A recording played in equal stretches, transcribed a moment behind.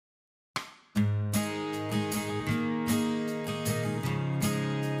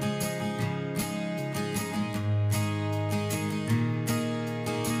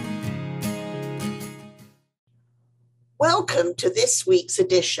Welcome to this week's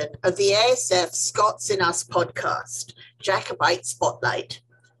edition of the ASF Scots in Us podcast, Jacobite Spotlight.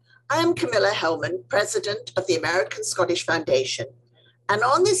 I am Camilla Hellman, President of the American Scottish Foundation, and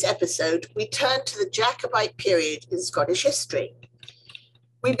on this episode, we turn to the Jacobite period in Scottish history.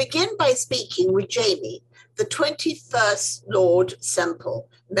 We begin by speaking with Jamie, the 21st Lord Semple,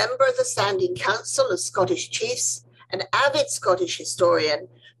 member of the Standing Council of Scottish Chiefs, an avid Scottish historian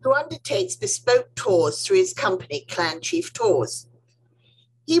who undertakes bespoke tours through his company, Clan Chief Tours.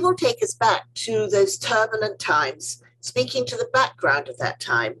 He will take us back to those turbulent times, speaking to the background of that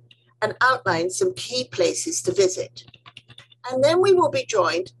time and outline some key places to visit. And then we will be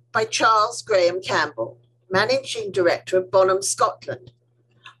joined by Charles Graham Campbell, Managing Director of Bonhams Scotland.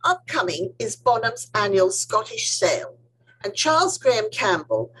 Upcoming is Bonhams' annual Scottish sale, and Charles Graham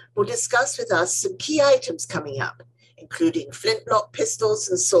Campbell will discuss with us some key items coming up, including flintlock pistols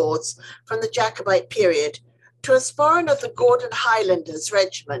and swords from the Jacobite period, to a sporran of the Gordon Highlanders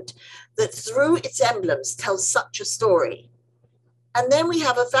Regiment that through its emblems tells such a story. And then we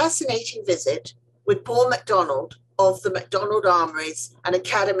have a fascinating visit with Paul MacDonald of the MacDonald Armories and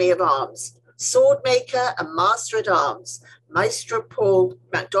Academy of Arms, sword maker and master at arms. Maestro Paul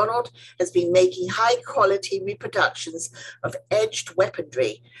MacDonald has been making high-quality reproductions of edged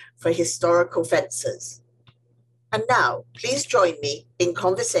weaponry for historical fencers. And now, please join me in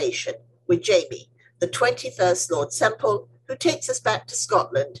conversation with Jamie, the 21st Lord Semple, who takes us back to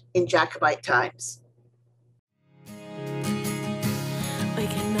Scotland in Jacobite times.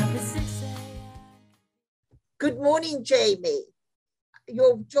 Good morning, Jamie.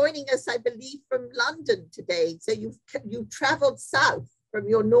 You're joining us, I believe, from London today. So you've travelled south from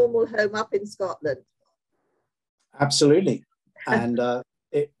your normal home up in Scotland. Absolutely. And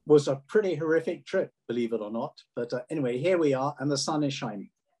it was a pretty horrific trip, believe it or not. But anyway, here we are and the sun is shining.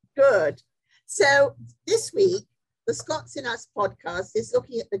 Good. So this week, the Scots in Us podcast is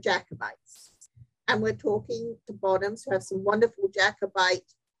looking at the Jacobites. And we're talking to Bonhams, who have some wonderful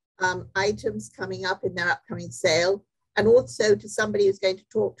Jacobite items coming up in their upcoming sale. And also to somebody who's going to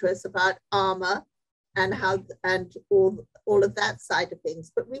talk to us about armor and all of that side of things.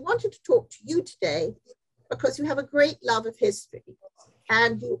 But we wanted to talk to you today because you have a great love of history,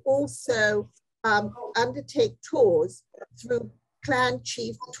 and you also undertake tours through Clan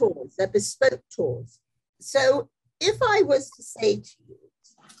Chief Tours, they're bespoke tours. So if I was to say to you,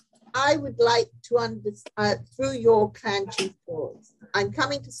 I would like to understand through your Clan Chief Tours, I'm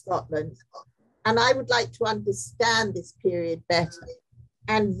coming to Scotland, and I would like to understand this period better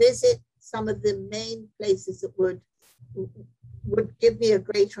and visit some of the main places that would give me a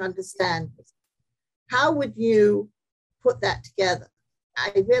greater understanding. How would you put that together?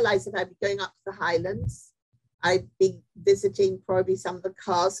 I realize that I'd be going up to the Highlands. I'd be visiting probably some of the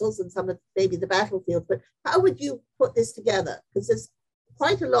castles and some of maybe the battlefield, but how would you put this together? Because there's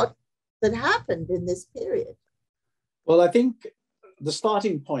quite a lot that happened in this period. Well, I think the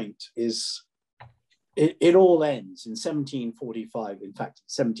starting point is it all ends in 1745, in fact,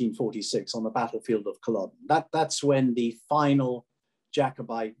 1746 on the battlefield of Culloden. That's when the final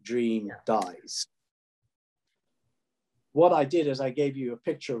Jacobite dream dies. What I did is I gave you a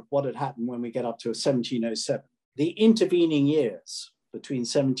picture of what had happened when we get up to 1707. The intervening years between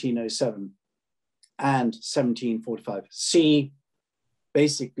 1707 and 1745 see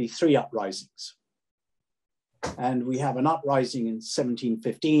basically three uprisings. And we have an uprising in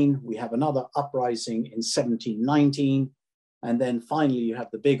 1715, we have another uprising in 1719, and then finally you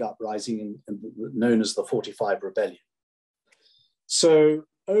have the big uprising known as the 45 Rebellion. So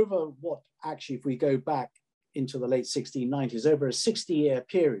over what actually, if we go back into the late 1690s, over a 60-year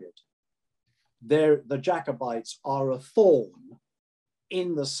period, the Jacobites are a thorn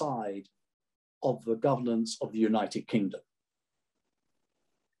in the side of the governance of the United Kingdom.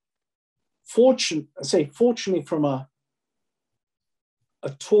 Fortunately from a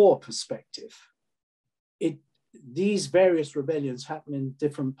tour perspective, these various rebellions happen in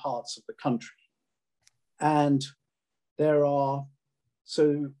different parts of the country. And there are,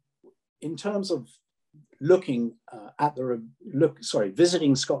 so in terms of looking at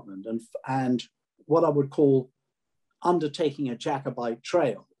visiting Scotland and what I would call undertaking a Jacobite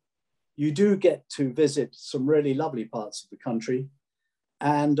trail, you do get to visit some really lovely parts of the country.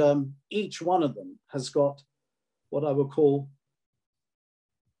 And each one of them has got what I would call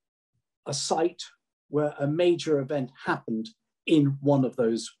a site where a major event happened in one of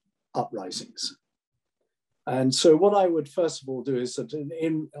those uprisings. And so what I would first of all do is that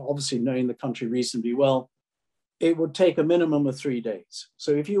obviously knowing the country reasonably well, it would take a minimum of 3 days.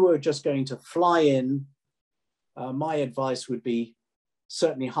 So if you were just going to fly in, my advice would be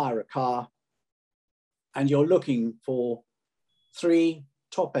certainly hire a car, and you're looking for 3,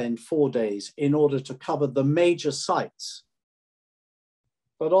 top end 4 days in order to cover the major sites.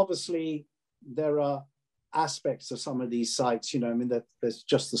 But obviously there are aspects of some of these sites, I mean, that there's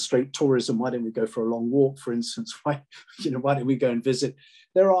just the straight tourism. Why don't we go for a long walk, for instance? Why don't we go and visit?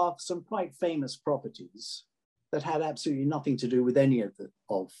 There are some quite famous properties that had absolutely nothing to do with any of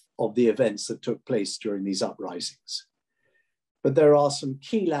the events that took place during these uprisings. But there are some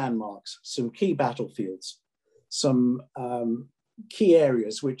key landmarks, some key battlefields, some key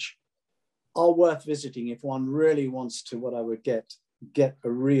areas which are worth visiting if one really wants to, what I would get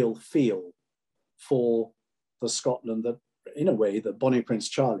a real feel for the Scotland that, in a way, that Bonnie Prince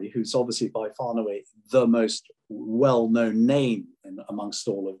Charlie, who's obviously by far and away the most well-known name amongst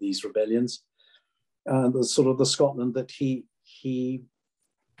all of these rebellions, the sort of the Scotland that he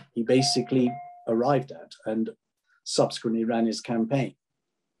basically arrived at and subsequently ran his campaign.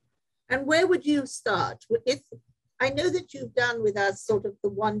 And where would you start? I know that you've done with us sort of the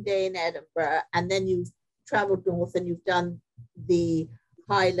one day in Edinburgh, and then you've traveled north and you've done the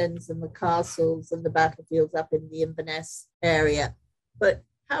highlands and the castles and the battlefields up in the Inverness area. But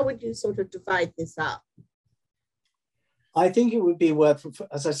how would you sort of divide this up? I think it would be worth,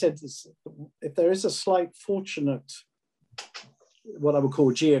 as I said, if there is a slight fortunate, what I would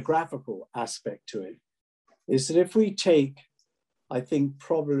call geographical aspect to it, is that if we take, I think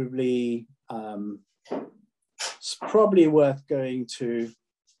probably, it's probably worth going to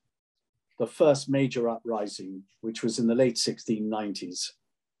the first major uprising, which was in the late 1690s.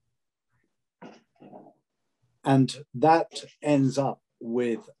 And that ends up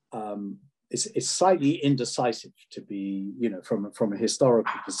with, it's slightly indecisive to be, from a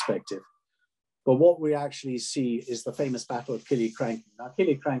historical perspective. But what we actually see is the famous Battle of Killiecrankie. Now,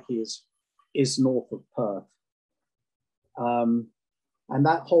 Killiecrankie is north of Perth. And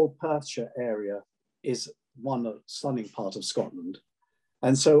that whole Perthshire area is one stunning part of Scotland.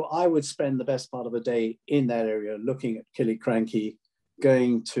 And so I would spend the best part of a day in that area looking at Killiecrankie,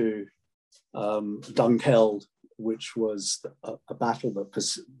 going to Dunkeld, which was a battle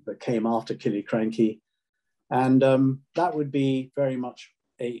that came after Killiecrankie. And that would be very much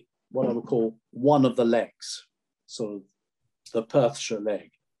what I would call one of the legs, sort of the Perthshire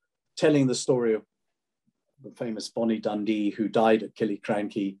leg, telling the story of the famous Bonnie Dundee who died at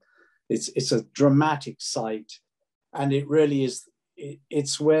Killiecrankie. It's a dramatic site, and it really is,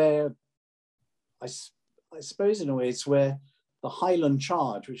 it's where, I suppose in a way, it's where the Highland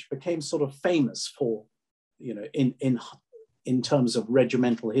Charge, which became sort of famous for, in terms of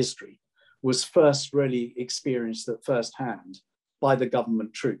regimental history, was first really experienced at first hand by the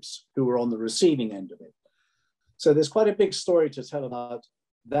government troops who were on the receiving end of it. So there's quite a big story to tell about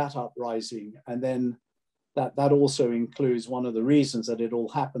that uprising. And then that also includes one of the reasons that it all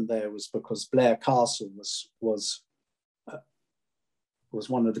happened there was because Blair Castle was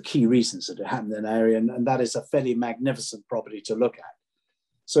one of the key reasons that it happened in the area. And that is a fairly magnificent property to look at.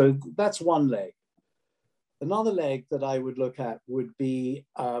 So that's one leg. Another leg that I would look at would be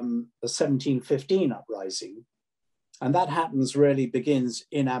the 1715 uprising. And that begins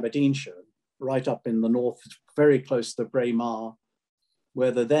in Aberdeenshire, right up in the north, very close to Braemar,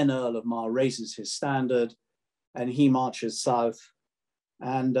 where the then Earl of Mar raises his standard and he marches south.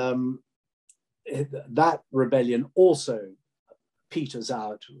 And that rebellion also peters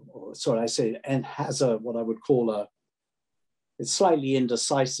out, and has what I would call it's slightly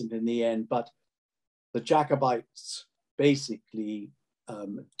indecisive in the end, but the Jacobites basically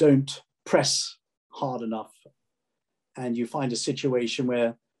don't press hard enough. And you find a situation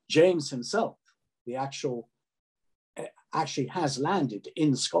where James himself, actually has landed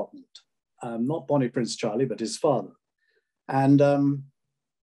in Scotland, not Bonnie Prince Charlie, but his father. And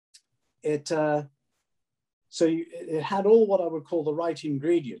it had all what I would call the right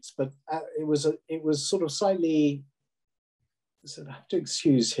ingredients, but it was sort of slightly, so I have to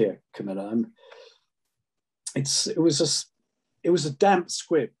excuse here, Camilla. It was a damp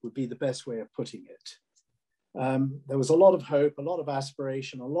squib would be the best way of putting it. There was a lot of hope, a lot of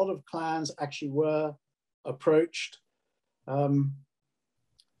aspiration, a lot of clans actually were approached,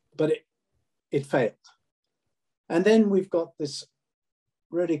 but it failed. And then we've got this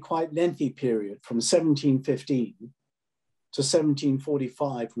really quite lengthy period from 1715 to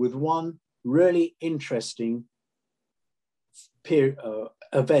 1745 with one really interesting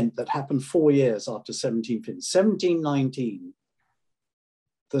event that happened 4 years after 1715. 1719,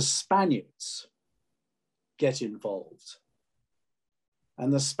 the Spaniards get involved.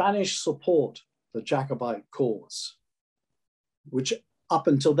 And the Spanish support the Jacobite cause, which up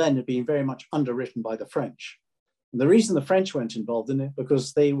until then had been very much underwritten by the French. And the reason the French weren't involved in it,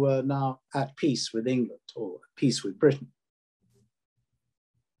 because they were now at peace with England, or at peace with Britain.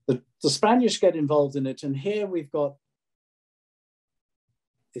 The Spanish get involved in it, and here we've got,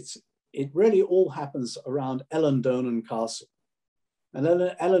 it really all happens around Ellandonan Castle. And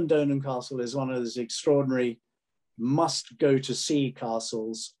Ellandonan Castle is one of those extraordinary must-go-to-see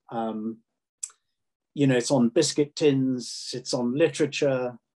castles. You know, it's on biscuit tins, it's on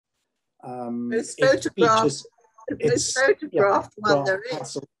literature. It's photographed. It's photographed one there is.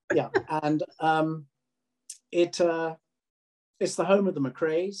 Castle. Yeah, and it's the home of the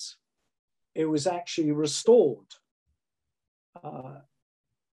McRaes. It was actually restored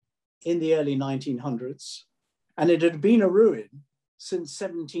in the early 1900s, and it had been a ruin since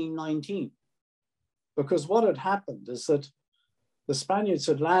 1719. Because what had happened is that the Spaniards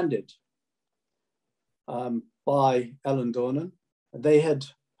had landed by Ellandonan. They had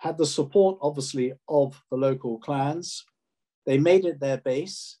the support, obviously, of the local clans. They made it their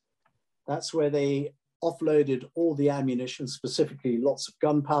base. That's where they offloaded all the ammunition, specifically lots of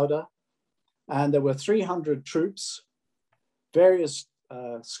gunpowder. And there were 300 troops. Various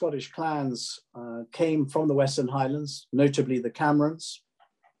Scottish clans came from the Western Highlands, notably the Camerons.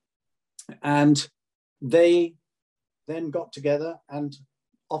 And they then got together and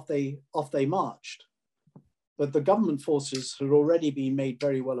off they marched. But the government forces had already been made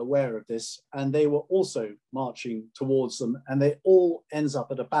very well aware of this, and they were also marching towards them, and they all ends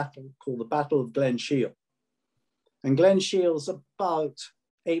up at a battle called the Battle of Glen Shiel. And Glen Shiel's about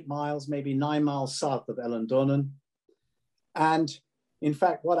 8 miles, maybe 9 miles south of Ellandonan. And in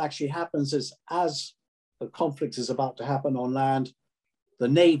fact, what actually happens is, as the conflict is about to happen on land, the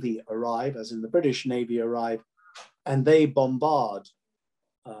Navy arrive, as in the British Navy arrive, and they bombard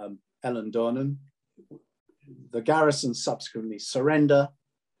Ellandonan. The garrison subsequently surrender,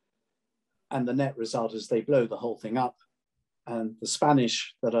 and the net result is they blow the whole thing up. And the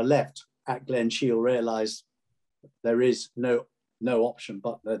Spanish that are left at Glen Shiel realize there is no option,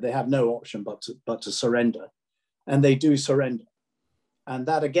 but they have no option but to surrender, and they do surrender. And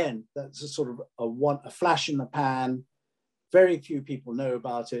that, again, that's a sort of a flash in the pan. Very few people know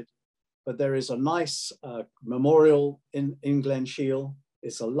about it, but there is a nice memorial in Glen Shiel.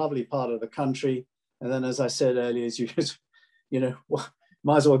 It's a lovely part of the country. And then, as I said earlier,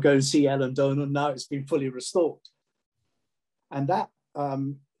 might as well go and see Ellandonan. Now it's been fully restored. And that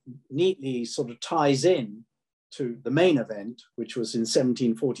neatly sort of ties in to the main event, which was in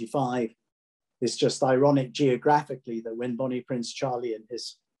 1745. It's just ironic geographically that when Bonnie Prince Charlie and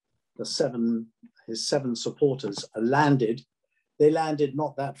his seven supporters landed, they landed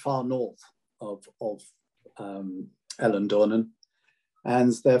not that far north of Ellandonan.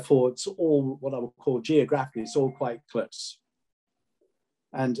 And therefore, it's all what I would call geographically, it's all quite close.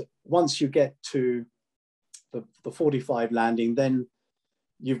 And once you get to the 45 landing, then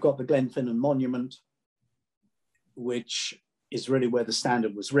you've got the Glenfinnan Monument, which is really where the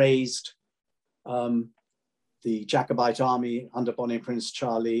standard was raised. The Jacobite army under Bonnie Prince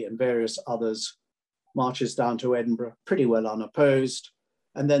Charlie and various others marches down to Edinburgh pretty well unopposed.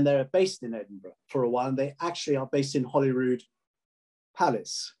 And then they're based in Edinburgh for a while. And they actually are based in Holyrood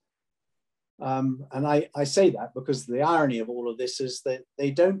Palace. And I say that because the irony of all of this is that they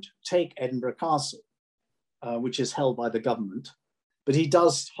don't take Edinburgh Castle, which is held by the government, but he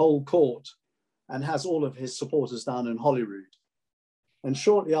does hold court and has all of his supporters down in Holyrood. And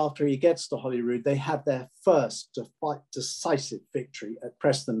shortly after he gets to Holyrood, they have their first decisive victory at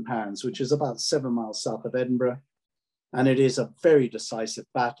Preston Pans, which is about 7 miles south of Edinburgh. And it is a very decisive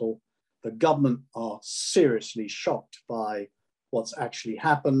battle. The government are seriously shocked by what's actually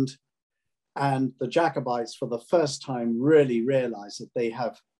happened. And the Jacobites, for the first time, really realize that they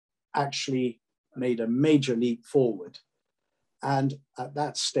have actually made a major leap forward. And at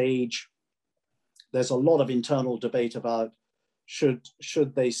that stage, there's a lot of internal debate about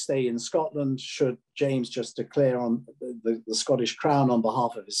should they stay in Scotland? Should James just declare on the Scottish crown on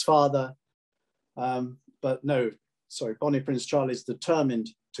behalf of his father? But no, sorry, Bonnie Prince Charlie is determined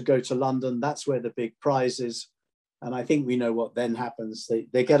to go to London. That's where the big prize is. And I think we know what then happens.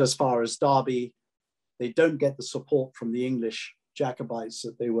 They get as far as Derby. They don't get the support from the English Jacobites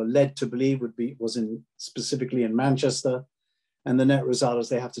that they were led to believe was specifically in Manchester. And the net result is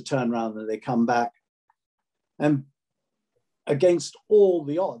they have to turn around and they come back. And against all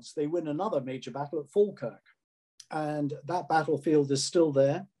the odds, they win another major battle at Falkirk. And that battlefield is still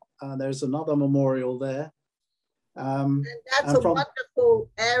there. There's another memorial there. And that's a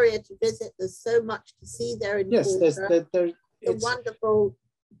wonderful area to visit. There's so much to see there in Falkirk. It's a wonderful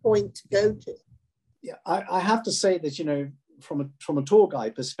point to go to. Yeah, I have to say that, from a tour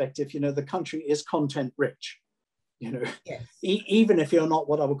guide perspective, the country is content rich. you know, yes. Even if you're not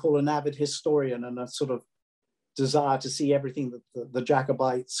what I would call an avid historian and a sort of desire to see everything that the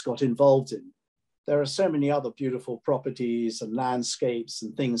Jacobites got involved in, there are so many other beautiful properties and landscapes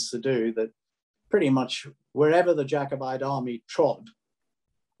and things to do that pretty much wherever the Jacobite army trod,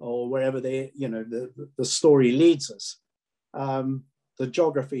 or wherever they, you know, the story leads us, the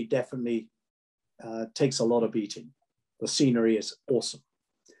geography definitely takes a lot of beating. The scenery is awesome.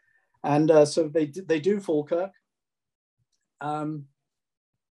 And so they do Falkirk.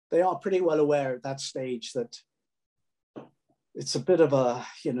 They are pretty well aware at that stage that it's a bit of a,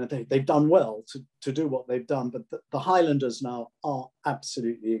 you know, they've done well to do what they've done, but the Highlanders now are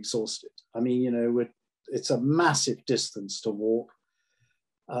absolutely exhausted. I mean, you know, it's a massive distance to walk.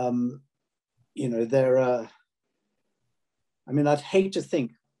 You know, I mean, I'd hate to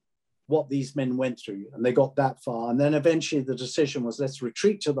think what these men went through, and they got that far. And then eventually the decision was, let's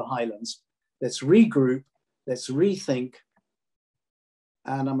retreat to the Highlands, let's regroup, let's rethink.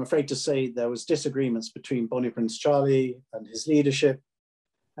 And I'm afraid to say there was disagreements between Bonnie Prince Charlie and his leadership.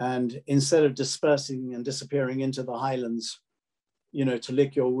 And instead of dispersing and disappearing into the Highlands, you know, to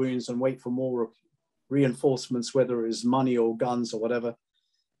lick your wounds and wait for more reinforcements, whether it was money or guns or whatever,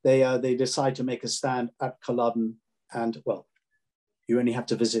 they decide to make a stand at Culloden. And well, you only have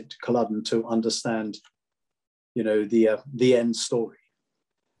to visit Culloden to understand, you know, the end story.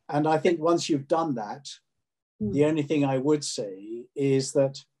 And I think once you've done that, the only thing I would say is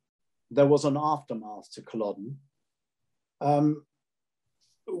that there was an aftermath to Culloden,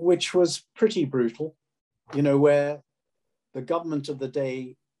 which was pretty brutal, you know, where the government of the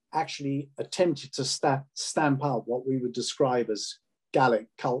day actually attempted to stamp out what we would describe as Gaelic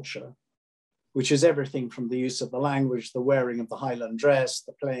culture, which is everything from the use of the language, the wearing of the Highland dress,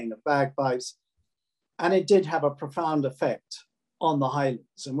 the playing of bagpipes. And it did have a profound effect on the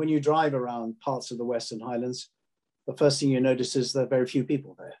Highlands. And when you drive around parts of the Western Highlands, the first thing you notice is there are very few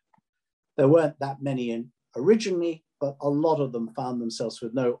people there. There weren't that many in originally, but a lot of them found themselves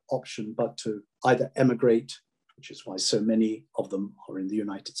with no option but to either emigrate, which is why so many of them are in the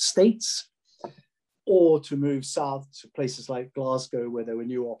United States, or to move south to places like Glasgow, where there were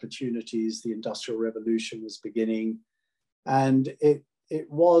new opportunities. The Industrial Revolution was beginning. And it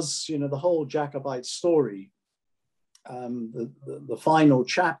was, you know, the whole Jacobite story, the final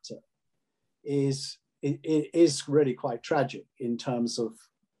chapter is really quite tragic in terms of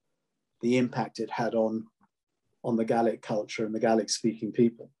the impact it had on the Gaelic culture and the Gaelic speaking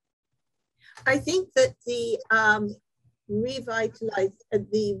people. I think that the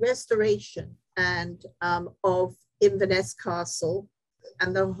the restoration and of Inverness Castle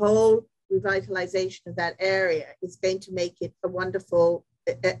and the whole revitalization of that area is going to make it a wonderful,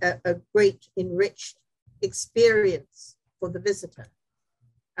 a great enriched experience for the visitor,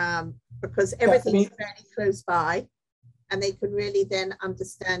 because everything's fairly close by and they can really then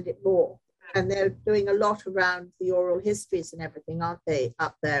understand it more. And they're doing a lot around the oral histories and everything, aren't they,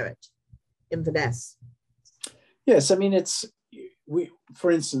 up there at Inverness? Yes, I mean,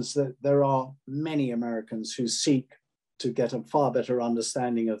 for instance, there are many Americans who seek to get a far better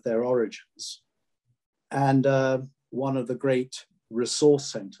understanding of their origins. And one of the great resource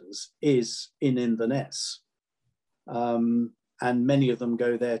centers is in Inverness. And many of them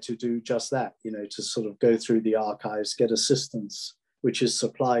go there to do just that, you know, to sort of go through the archives, get assistance, which is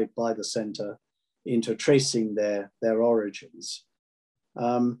supplied by the center into tracing their origins.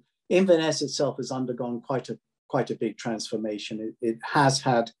 Inverness itself has undergone quite a big transformation. It has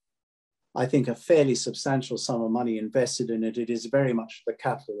had, I think, a fairly substantial sum of money invested in it. It is very much the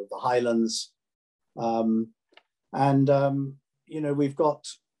capital of the Highlands. You know, we've got,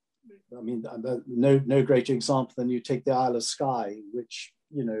 I mean, no greater example than you take the Isle of Skye, which,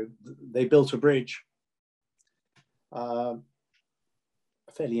 you know, they built a bridge, a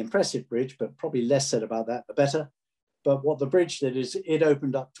fairly impressive bridge, but probably less said about that, the better. But what the bridge did is it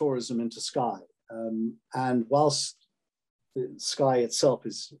opened up tourism into Skye. And whilst Skye itself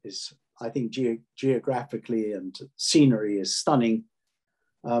is I think, geographically and scenery is stunning,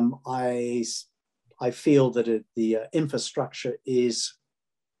 I feel that the infrastructure is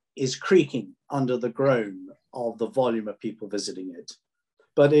creaking under the groan of the volume of people visiting it.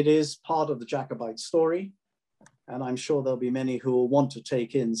 But it is part of the Jacobite story, and I'm sure there'll be many who will want to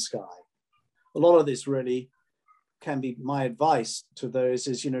take in Skye. A lot of this really can be my advice to those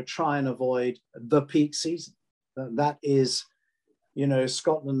is, you know, try and avoid the peak season. That is, you know,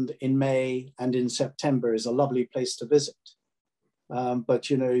 Scotland in May and in September is a lovely place to visit. But,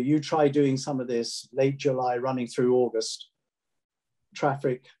 you know, you try doing some of this late July running through August,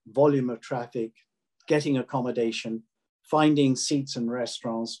 traffic, volume of traffic, getting accommodation, finding seats and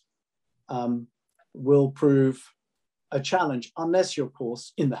restaurants will prove a challenge, unless you're, of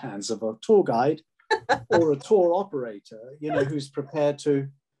course, in the hands of a tour guide or a tour operator, you know, who's prepared to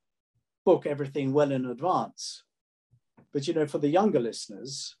book everything well in advance. But, you know, for the younger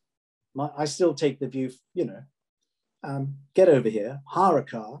listeners, I still take the view, you know, get over here, hire a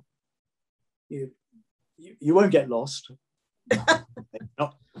car. You won't get lost.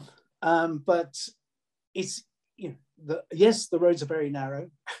 Not. But it's, you know, yes, the roads are very narrow.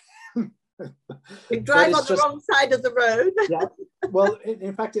 You drive on the wrong side of the road. Yeah. Well,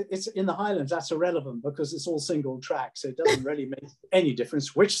 in fact, it's in the Highlands, that's irrelevant because it's all single track. So it doesn't really make any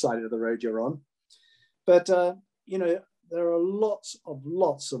difference which side of the road you're on. But, you know, there are lots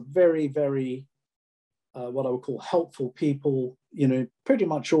of very, very, what I would call helpful people. You know, pretty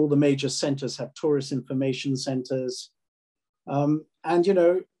much all the major centers have tourist information centers. And, you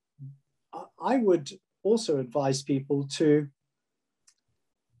know, I would also advise people to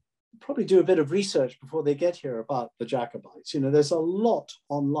probably do a bit of research before they get here about the Jacobites. You know, there's a lot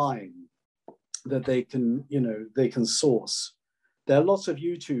online that they can, you know, they can source. There are lots of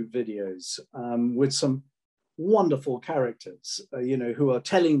YouTube videos with some wonderful characters, you know, who are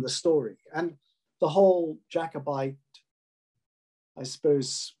telling the story. And the whole Jacobite, I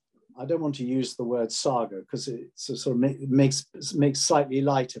suppose, I don't want to use the word saga because it sort of makes slightly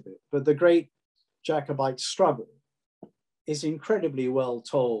light of it, but the great Jacobite struggle is incredibly well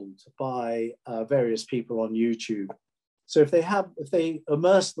told by various people on YouTube. So if they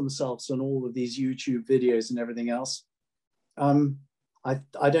immerse themselves in all of these YouTube videos and everything else,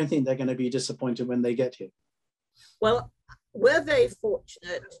 I don't think they're going to be disappointed when they get here. Well, we're very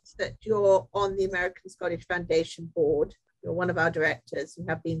fortunate that you're on the American Scottish Foundation board. You're one of our directors and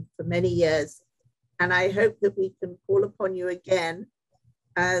have been for many years. And I hope that we can call upon you again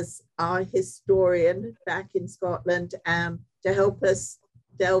as our historian back in Scotland to help us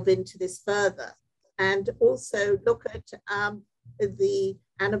delve into this further. And also look at the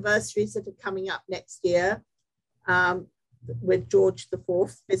anniversaries that are coming up next year with George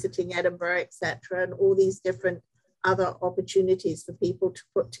IV visiting Edinburgh, etc., and all these different other opportunities for people to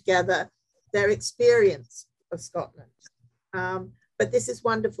put together their experience of Scotland. But this is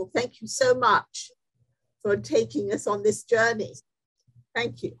wonderful. Thank you so much for taking us on this journey.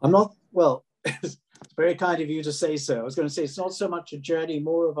 Thank you. I'm not, well, it's very kind of you to say so. I was going to say it's not so much a journey,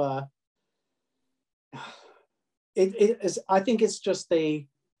 more of a, I think it's just a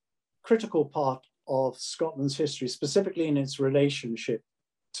critical part of Scotland's history, specifically in its relationship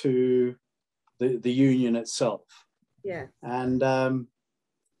to the Union itself. Yeah. And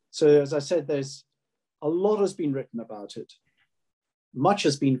so, as I said, there's a lot has been written about it. Much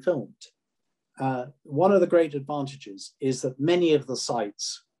has been filmed. One of the great advantages is that many of the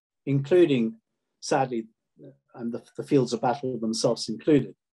sites, including, sadly, and the fields of battle themselves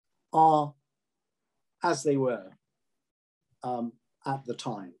included, are as they were at the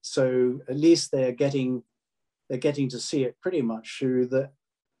time. So at least they're getting to see it pretty much through the,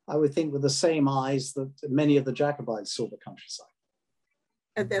 I would think, with the same eyes that many of the Jacobites saw the countryside.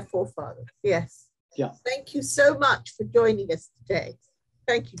 And their forefathers, yes. Yeah. Thank you so much for joining us today.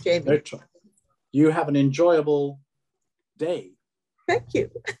 Thank you, Jamie. No trouble. You have an enjoyable day. Thank you.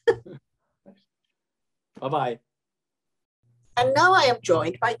 Bye-bye. And now I am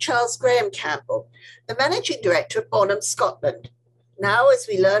joined by Charles Graham Campbell, the Managing Director of Bonham Scotland. Now, as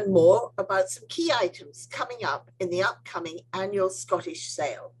we learn more about some key items coming up in the upcoming annual Scottish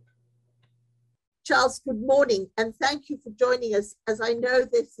sale. Charles, good morning, and thank you for joining us, as I know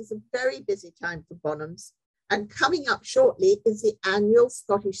this is a very busy time for Bonhams. And coming up shortly is the annual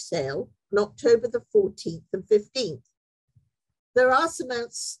Scottish sale on October the 14th and 15th. There are some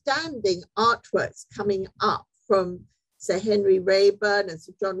outstanding artworks coming up from Sir Henry Raeburn and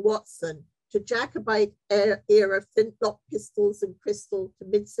Sir John Watson to Jacobite era flintlock pistols and crystal to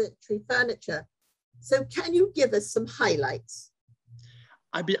mid-century furniture. So can you give us some highlights?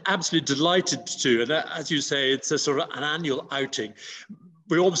 I'd be absolutely delighted to. And as you say, it's a sort of an annual outing.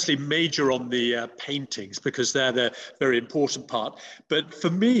 We obviously major on the paintings because they're the very important part. But for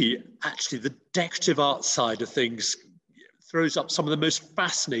me, actually, the decorative art side of things throws up some of the most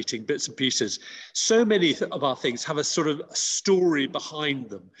fascinating bits and pieces. So many of our things have a sort of story behind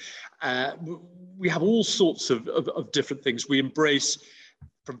them. We have all sorts of different things. We embrace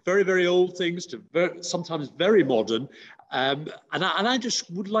from very, very old things to sometimes very modern. And I just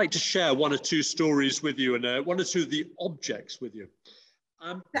would like to share one or two stories with you and one or two of the objects with you.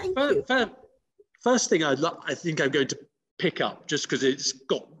 Thank you. First thing I think I'm going to pick up, just because it's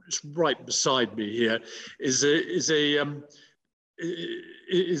right beside me here, is a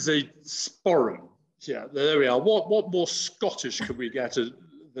sporran. Yeah, there we are. What more Scottish can we get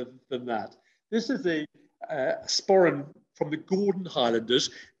than that? This is a sporran from the Gordon Highlanders,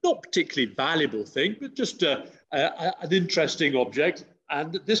 not particularly valuable thing, but just an interesting object.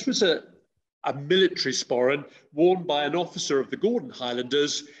 And this was a military sporran worn by an officer of the Gordon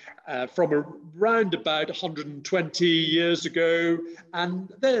Highlanders from around about 120 years ago.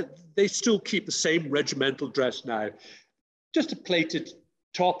 And they still keep the same regimental dress now. Just a plated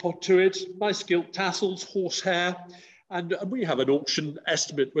top to it, nice gilt tassels, horsehair. And we have an auction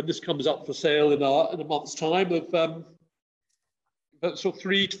estimate when this comes up for sale in a month's time of sort of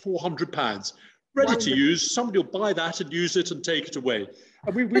 £300 to £400. Ready to use. Somebody will buy that and use it and take it away.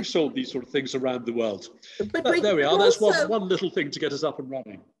 And we've sold these sort of things around the world. But there we are. That's one little thing to get us up and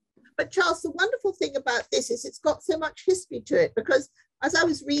running. But Charles, the wonderful thing about this is it's got so much history to it, because as I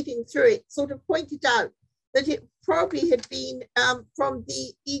was reading through it, sort of pointed out that it probably had been from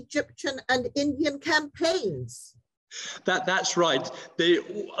the Egyptian and Indian campaigns. That's right.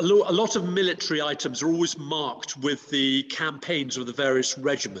 A lot of military items are always marked with the campaigns of the various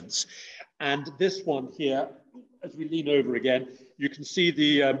regiments. And this one here, as we lean over again, you can see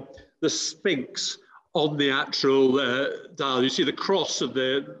the Sphinx on the actual dial. You see the cross of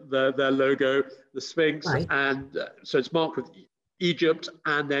their logo, the Sphinx, right. And so it's marked with Egypt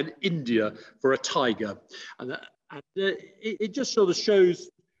and then India for a tiger. And it just sort of shows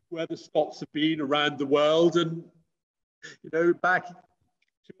where the Scots have been around the world. And, you know, back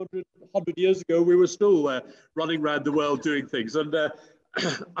 200, 100 years ago, we were still running around the world doing things. And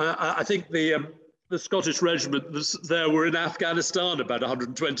I think the Scottish regiment were in Afghanistan about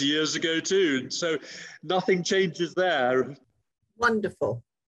 120 years ago too. And so nothing changes there. Wonderful.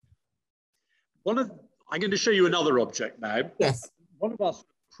 I'm going to show you another object now. Yes. One of our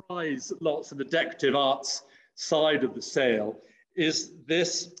prize lots in the decorative arts side of the sale is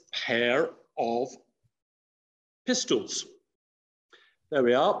this pair of pistols. There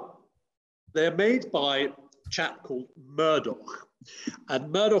we are. They're made by a chap called Murdoch.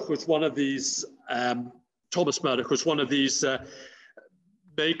 And Murdoch was one of these, Thomas Murdoch was one of these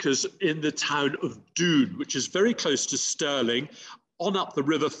makers in the town of Doon, which is very close to Stirling, on up the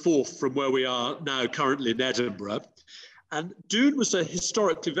River Forth from where we are now currently in Edinburgh. And Doon was a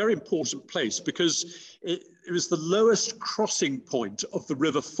historically very important place because it was the lowest crossing point of the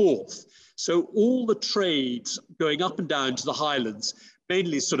River Forth. So all the trades going up and down to the Highlands,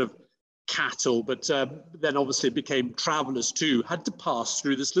 mainly sort of cattle, but then obviously became travellers too, had to pass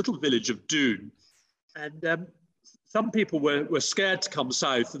through this little village of Doon. And some people were scared to come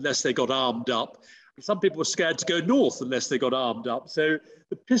south unless they got armed up. Some people were scared to go north unless they got armed up. So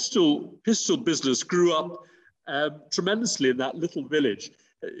the pistol business grew up tremendously in that little village.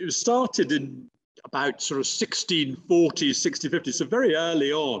 It was started in about sort of 1640, 1650, so very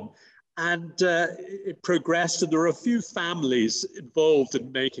early on. And it progressed, and there are a few families involved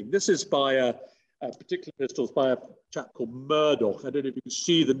in making. This is by a particular pistols by a chap called Murdoch. I don't know if you can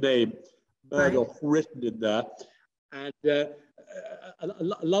see the name Murdoch right. written in there. And a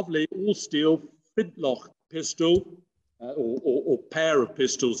lovely all-steel flintlock pistol, or pair of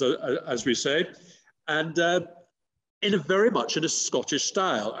pistols, as we say, and very much in a Scottish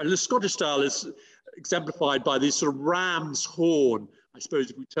style. And the Scottish style is exemplified by this sort of ram's horn. I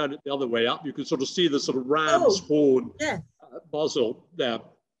suppose if we turn it the other way up, you can sort of see the sort of ram's horn muzzle there.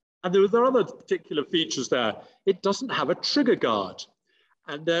 And there are other particular features there. It doesn't have a trigger guard.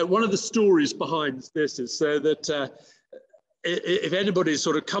 And one of the stories behind this is so that if anybody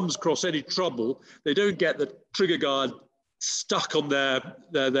sort of comes across any trouble, they don't get the trigger guard stuck on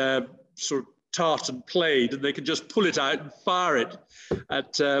their sort of tartan plaid, and they can just pull it out and fire it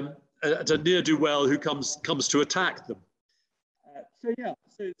at a ne'er-do-well who comes to attack them. So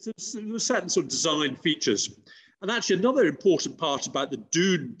it's certain sort of design features. And actually another important part about the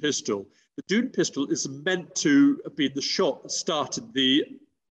Doon pistol, the Doon pistol is meant to have been the shot that started the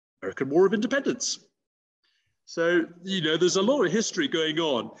American War of Independence. So, you know, there's a lot of history going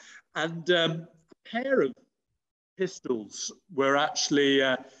on. And a pair of pistols were actually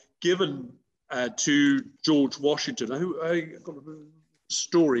given to George Washington. I got a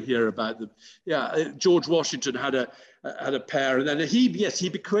story here about them. Yeah, George Washington had a pair, and then he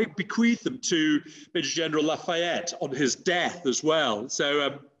bequeathed them to Major General Lafayette on his death as well.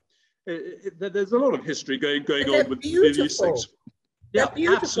 So there's a lot of history going on with these things. They're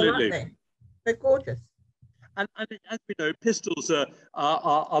beautiful, absolutely. Aren't they? They're gorgeous. And as we know, pistols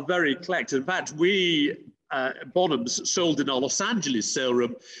are very collected. In fact, we Bonhams sold in our Los Angeles sale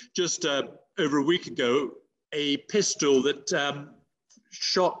room just over a week ago a pistol that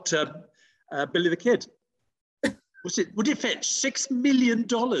shot Billy the Kid. would it fetch $6 million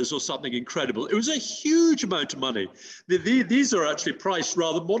or something incredible? It was a huge amount of money. These are actually priced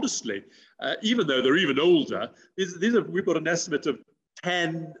rather modestly, even though they're even older. We've got an estimate of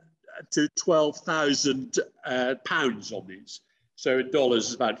 10 to 12,000 pounds on these. So in dollars,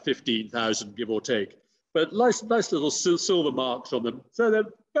 it's about 15,000, give or take. But nice little silver marks on them. So they're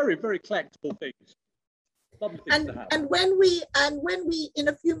very, very collectible things. And when we in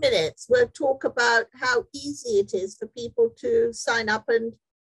a few minutes we'll talk about how easy it is for people to sign up and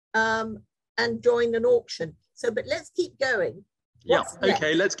join an auction. So, but let's keep going. What's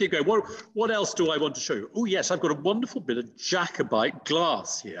okay, let's keep going. What else do I want to show you? Oh yes, I've got a wonderful bit of Jacobite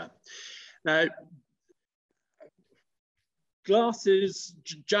glass here. Now, glasses,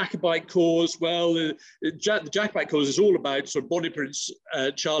 Jacobite cause, well, the Jacobite cause is all about sort of Bonnie Prince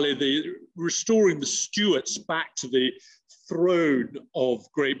Charlie, restoring the Stuarts back to the throne of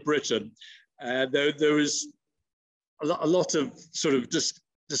Great Britain. There was a lot of sort of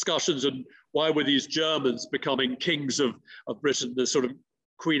discussions on why were these Germans becoming kings of Britain, the sort of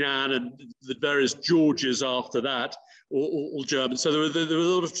Queen Anne and the various Georges after that, all German. So there was a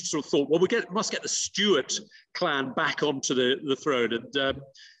lot of sort of thought, well, must get the Stuart clan back onto the throne. And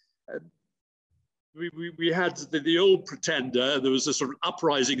we had the old Pretender. There was a sort of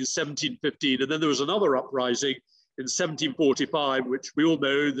uprising in 1715, and then there was another uprising in 1745, which we all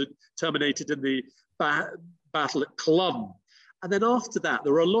know that terminated in the battle at Culloden. And then after that,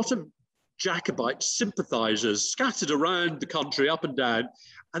 there were a lot of Jacobite sympathizers scattered around the country, up and down,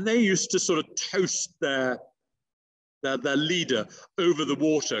 and they used to sort of toast their leader over the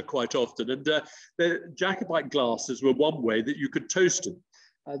water quite often. And the Jacobite glasses were one way that you could toast them.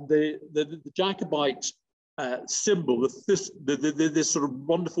 And the Jacobite symbol, this sort of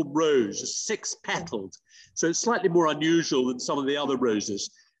wonderful rose, is 6-petaled. So it's slightly more unusual than some of the other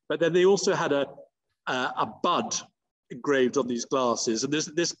roses. But then they also had a bud engraved on these glasses. And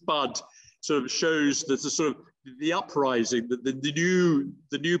this bud sort of shows that the sort of the uprising,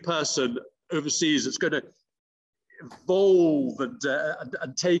 the new person overseas that's going to evolve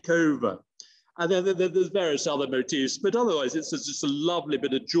and take over. And then there's various other motifs, but otherwise it's just a lovely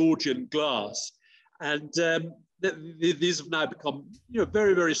bit of Georgian glass. And these have now become,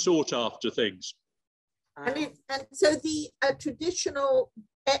 very, very sought after things. And so the traditional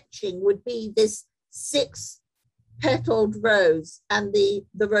etching would be this 6-petaled rose and the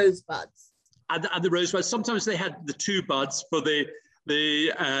rosebuds. And the rosebuds. Sometimes they had the 2 buds for the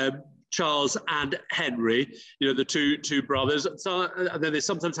Charles and Henry, the two brothers. So, and then they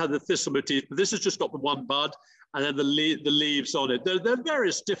sometimes had the thistle motif, but this has just got the 1 bud and then the leaves on it. There are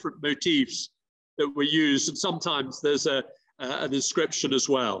various different motifs that were used, and sometimes there's an inscription as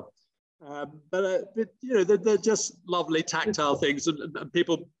well. But they're just lovely tactile things, and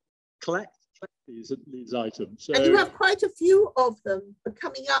people collect these items. So, and you have quite a few of them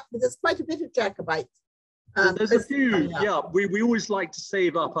coming up. There's quite a bit of Jacobite. There's a few, yeah. We always like to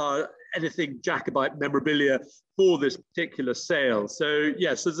save up anything Jacobite memorabilia for this particular sale. So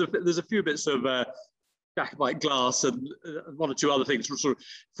yes, there's a few bits of Jacobite glass and 1 or 2 other things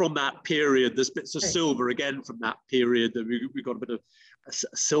from that period. There's bits of silver again from that period. That we got a bit of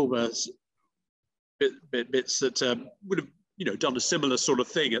silver bits that would have done a similar sort of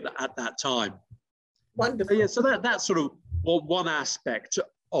thing at that time. Wonderful. Yeah, so that's sort of one aspect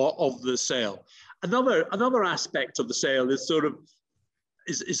of the sale. Another aspect of the sale is sort of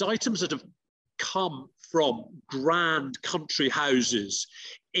is items that have come from grand country houses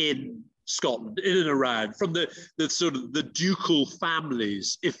in Scotland, in and around, from the sort of the ducal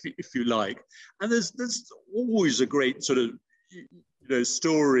families, if you like. And there's always a great sort of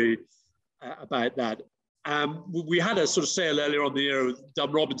story about that. We had a sort of sale earlier on the year with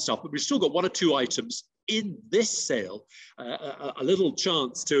Dunrobin stuff, but we've still got 1 or 2 items in this sale, a little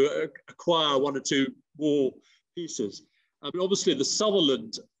chance to acquire 1 or 2 more pieces. Obviously, the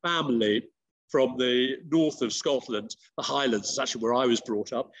Sutherland family from the north of Scotland, the Highlands, is actually where I was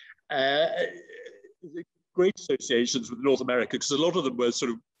brought up. Great associations with North America, because a lot of them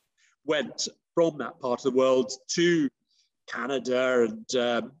went from that part of the world to Canada and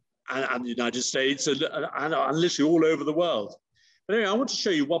the United States and literally all over the world. But anyway, I want to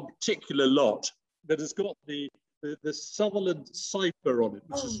show you one particular lot that has got the Sutherland cipher on it,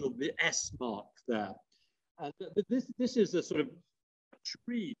 which is sort of the S mark there. And this is a sort of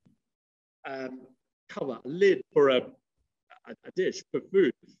tree cover, lid for a dish for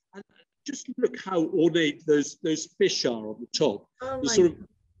food. And just look how ornate those fish are on the top.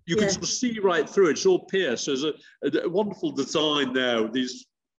 You can sort of see right through it. It's all pierced. There's a wonderful design there with these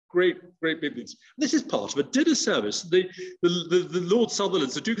great big things. This is part of a dinner service. The Lord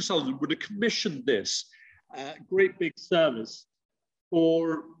Sutherland, the Duke of Sutherland, would have commissioned this great big service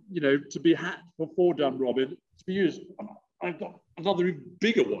for, to be had for Dunrobin to be used. I've got another even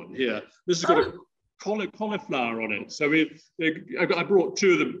bigger one here. This has got a cauliflower on it. So I brought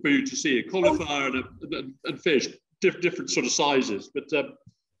two of them for you to see, a cauliflower and fish, different sort of sizes, but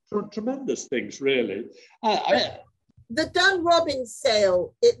tremendous things, really. The Dunrobin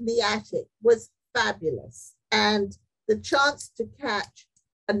sale in the attic was fabulous, and the chance to catch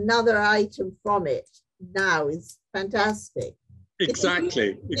another item from it now is fantastic.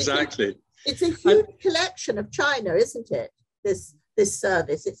 Exactly. It's a huge collection of china, isn't it? This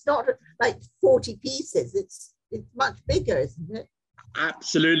service. It's not like 40 pieces. It's much bigger, isn't it?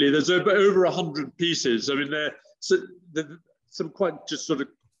 Absolutely. There's over 100 pieces. I mean, there's some quite just sort of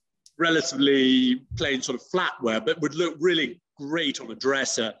relatively plain sort of flatware, but would look really great on a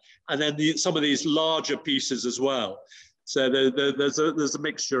dresser. And then some of these larger pieces as well. So there's a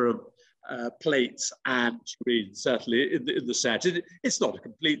mixture of plates and screens, certainly in the set. It's not a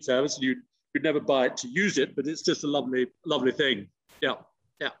complete service, and you'd never buy it to use it, but it's just a lovely thing. Yeah.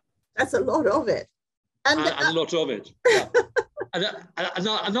 That's a lot of it. And a lot of it. Yeah. And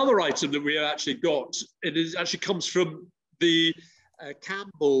another item that we actually got, it actually comes from the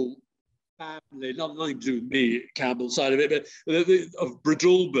Campbell family, nothing to do with me, Campbell side of it, but of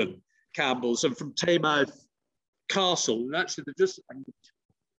Bredalbin Campbells, and from Taymouth Castle. And actually, they're just... and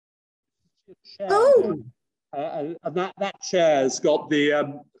that chair's got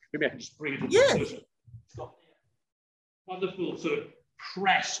the... maybe I can just bring it up. Yes. It's got the wonderful sort of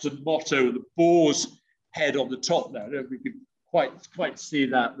crest and motto and the boar's head on the top there. I don't know if we can quite see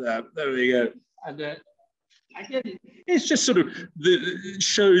that there. There we go. And again, it's just sort of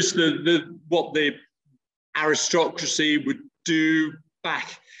shows what the aristocracy would do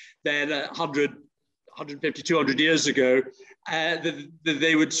back then 100, 150, 200 years ago.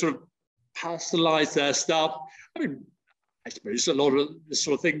 They would sort of personalize their stuff. I mean, I suppose a lot of this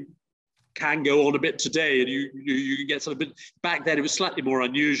sort of thing can go on a bit today, and you can get something. But back then, it was slightly more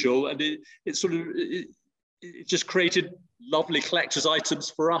unusual, and it just created lovely collector's items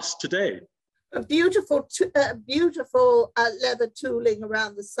for us today. A beautiful leather tooling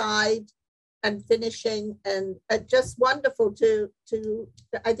around the side and finishing, and just wonderful to.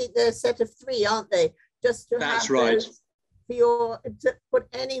 I think they're a set of 3, aren't they? Just to That's have right. those to put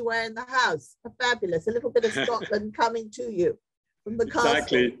anywhere in the house. Fabulous. A little bit of Scotland coming to you from the castle.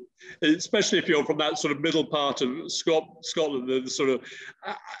 Exactly. Especially if you're from that sort of middle part of Scotland, the sort of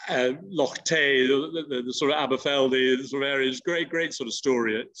Loch Tay, the sort of Aberfeldy, the sort of areas. Great sort of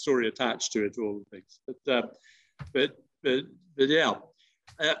story attached to it, all the things. But yeah.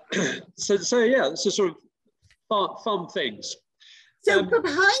 So yeah, it's a sort of fun things. So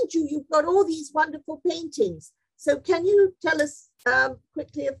behind you, you've got all these wonderful paintings. So can you tell us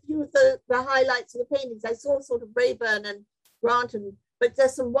quickly a few of the highlights of the paintings? I saw sort of Rayburn and Grant, but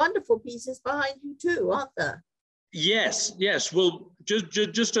there's some wonderful pieces behind you too, aren't there? Yes. Well,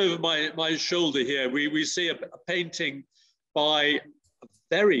 just over my shoulder here, we see a painting by a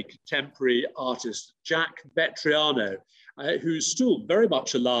very contemporary artist, Jack Vetriano, who's still very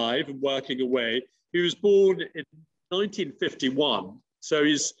much alive and working away. He was born in 1951, so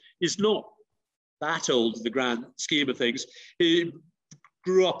he's not that old in the grand scheme of things. He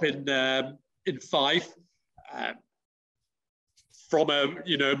grew up in Fife, from a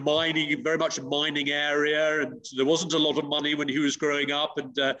very much a mining area, and there wasn't a lot of money when he was growing up,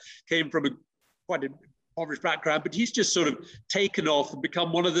 and came from quite an impoverished background. But he's just sort of taken off and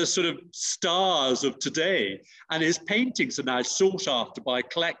become one of the sort of stars of today. And his paintings are now sought after by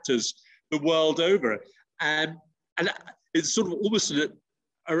collectors the world over, and it's sort of almost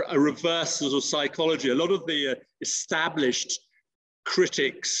a reversal of psychology. A lot of the established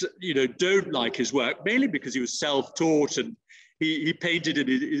critics, don't like his work, mainly because he was self-taught, and he painted it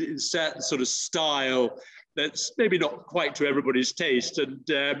in a certain sort of style that's maybe not quite to everybody's taste. And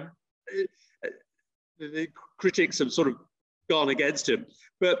the critics have sort of gone against him.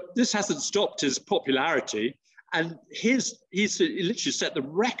 But this hasn't stopped his popularity. And he literally set the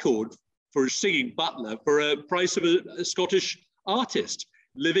record for a singing butler for a price of a Scottish artist,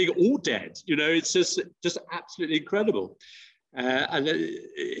 living or dead. It's just absolutely incredible. And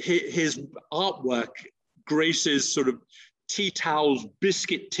his artwork graces sort of tea towels,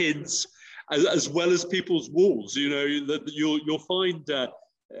 biscuit tins, as well as people's walls. You'll find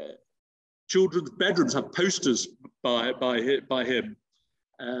children's bedrooms have posters by him,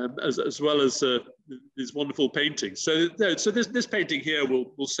 as well as these wonderful paintings. So this painting here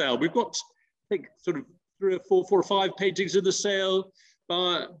will sell. We've got, I think, sort of 3 or 4 or 5 paintings in the sale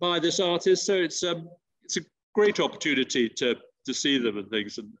by this artist. So it's a great opportunity to see them and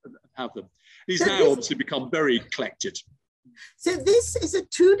things and have them. He's now obviously become very collected. So this is a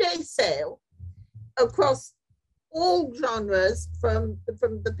 2-day sale across all genres, from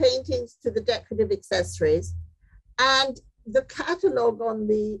the paintings to the decorative accessories. And the catalogue on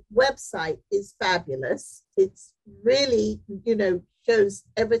the website is fabulous. It's really, shows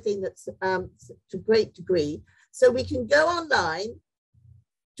everything that's to a great degree. So we can go online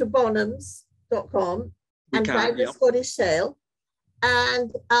to bonhams.com and find the Scottish sale,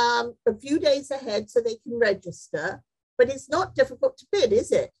 and a few days ahead so they can register. But it's not difficult to bid,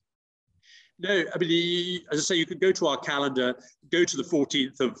 is it? No, I mean, as I say, you can go to our calendar, go to the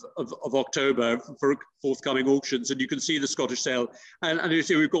 14th of October for forthcoming auctions, and you can see the Scottish sale. And you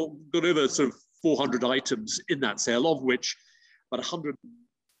see we've got over sort of 400 items in that sale, of which about 100,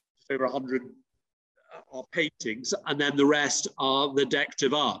 over 100 are paintings, and then the rest are the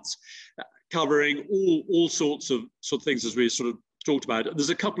decorative arts, covering all sorts of things, as we sort of talked about.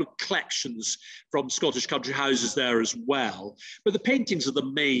 There's a couple of collections from Scottish country houses there as well, but the paintings are the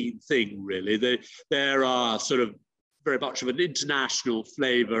main thing, really. There are sort of very much of an international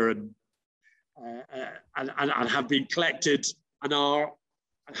flavour and have been collected and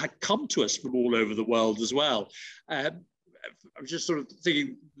had come to us from all over the world as well. I'm just sort of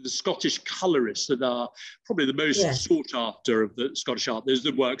thinking the Scottish colourists that are probably the most sought after of the Scottish art. There's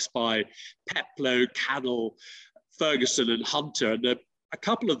the works by Peploe, Cannell, Ferguson and Hunter, and a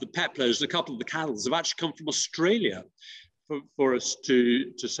couple of the Peploes and a couple of the Cannells have actually come from Australia for us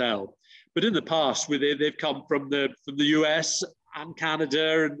to sell. But in the past, they've come from the US and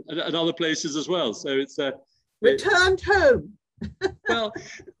Canada and other places as well. So it's returned home. well,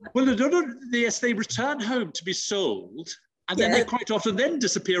 yes, they return home to be sold, and then they quite often then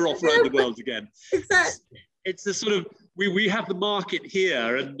disappear off around the world again. Exactly. It's the sort of we have the market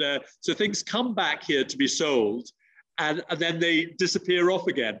here, and so things come back here to be sold. And then they disappear off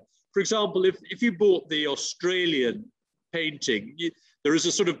again. For example, if you bought the Australian painting, there is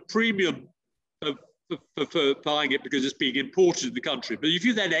a sort of premium for buying it because it's being imported in the country. But if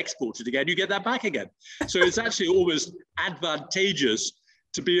you then export it again, you get that back again. So it's actually almost advantageous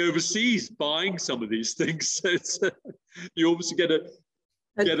to be overseas buying some of these things. So it's, you obviously get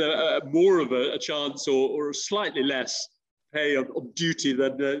a more of a chance or slightly less pay on duty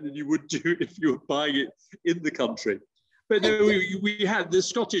than you would do if you were buying it in the country. But no, we have the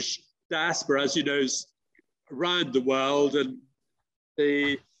Scottish diaspora, as you know, is around the world, and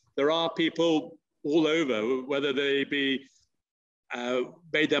there are people all over, whether they be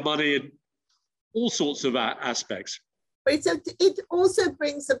made their money in all sorts of aspects. But it also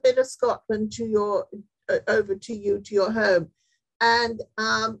brings a bit of Scotland to over to your home. And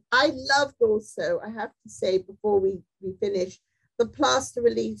I loved also, I have to say, before we finish, the plaster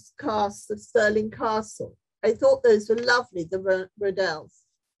relief casts of Stirling Castle. I thought those were lovely, the rondelles,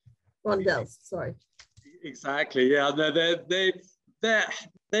 sorry. Exactly, yeah,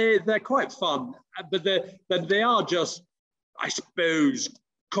 they're quite fun, but they are just, I suppose,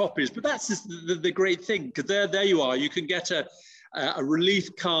 copies. But that's just the great thing, because there you are. You can get a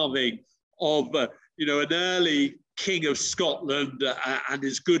relief carving of an early King of Scotland and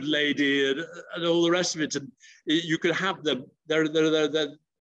his good lady and all the rest of it, and you could have them. They're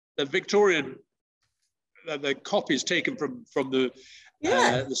Victorian. The copies taken from the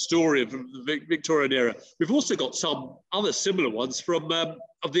story of the Victorian era. We've also got some other similar ones from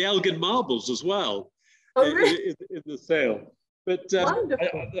of the Elgin marbles as well in the sale. But I'm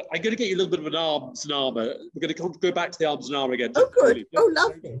going to get you a little bit of an arms and armour. We're going to go back to the arms and armour again. Oh, good. Oh,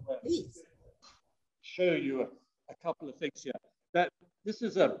 lovely. Please. Show you a couple of things here. This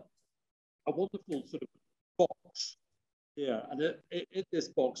is a wonderful sort of box here, and in this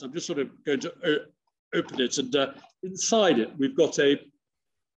box, I'm just sort of going to open it, and inside it we've got a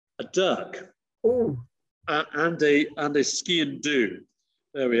dirk and a ski and do.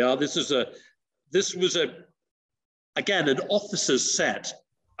 There we are. This was again an officer's set,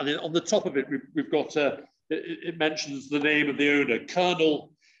 and then on the top of it we've got it mentions the name of the owner,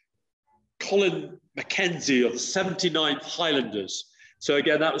 Colonel Colin Mackenzie of the 79th Highlanders. So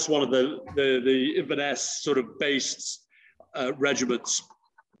again, that was one of the Inverness sort of based regiments.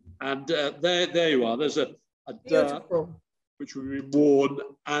 And there you are. There's a dirk which will be worn,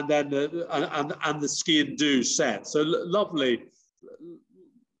 and then the ski and do set. So lovely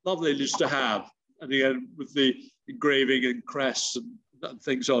just to have, and again with the engraving and crests and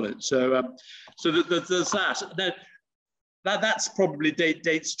things on it. So there's that. And then that's probably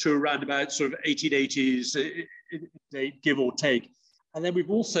dates to around about sort of 1880s date, give or take. And then we've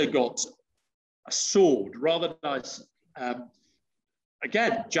also got a sword, rather nice.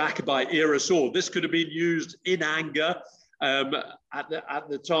 Again, Jacobite era sword. This could have been used in anger at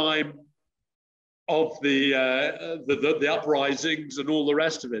the time of the uprisings and all the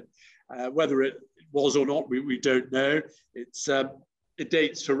rest of it. Whether it was or not, we don't know. It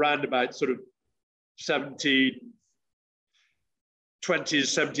dates to around about sort of 1720s,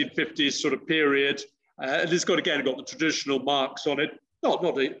 1750s sort of period. And it's got the traditional marks on it. Not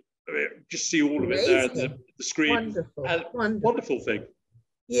just see all of it there in the screen. Wonderful. Wonderful thing.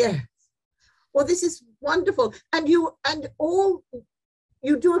 Yeah. Well, this is wonderful. And you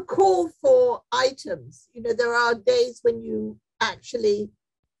do a call for items. You know, there are days when you actually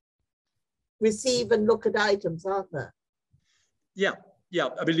receive and look at items, aren't there? Yeah.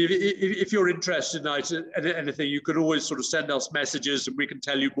 I mean, if you're interested in anything, you can always sort of send us messages and we can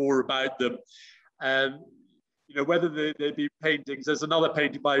tell you more about them. You know, whether they be paintings. There's another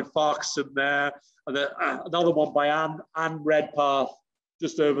painting by Farquharson there, and another one by Anne Redpath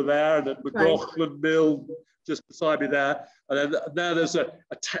just over there, and at McLaughlin Mill just beside me there. And then there's a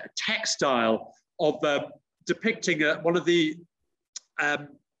textile of depicting one of the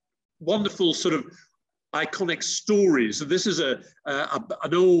wonderful sort of iconic stories. So this is an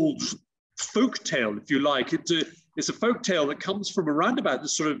old folk tale, if you like. It's a folk tale that comes from around about the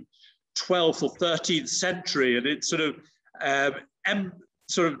sort of 12th or 13th century, and it sort of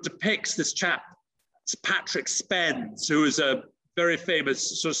depicts this chap, it's Patrick Spens, who is a very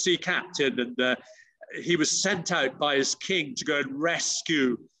famous sort of sea captain, and he was sent out by his king to go and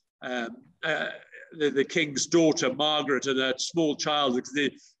rescue the king's daughter, Margaret, and a small child, because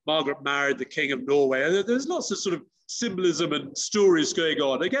Margaret married the King of Norway. And there's lots of sort of symbolism and stories going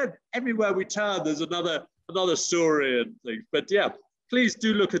on. Again, everywhere we turn, there's another story and things. But yeah, please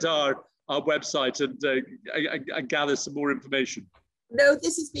do look at our website and gather some more information. No,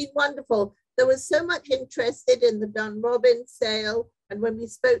 this has been wonderful. There was so much interested in the Dunrobin sale, and when we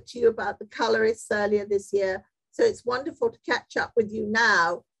spoke to you about the colorists earlier this year. So it's wonderful to catch up with you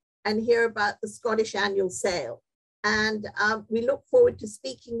now and hear about the Scottish annual sale. And we look forward to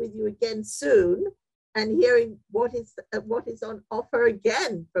speaking with you again soon and hearing what is on offer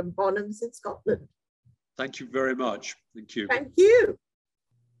again from Bonhams in Scotland. Thank you very much. Thank you. Thank you.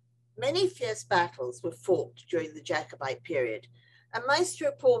 Many fierce battles were fought during the Jacobite period, and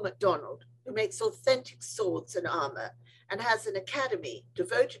Maestro Paul MacDonald, who makes authentic swords and armor and has an academy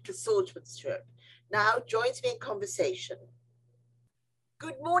devoted to swordsmanship, now joins me in conversation.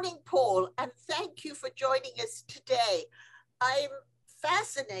 Good morning, Paul, and thank you for joining us today. I'm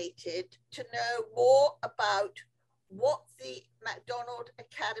fascinated to know more about what the MacDonald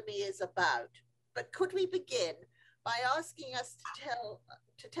Academy is about. But could we begin by asking us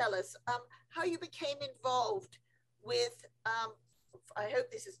to tell us how you became involved with, I hope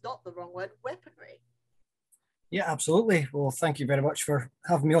this is not the wrong word, weaponry? Yeah, absolutely. Well, thank you very much for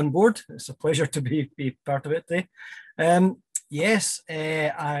having me on board. It's a pleasure to be part of it today. Yes,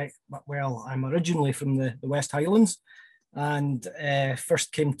 I'm originally from the West Highlands, and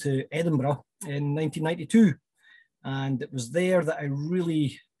first came to Edinburgh in 1992. And it was there that I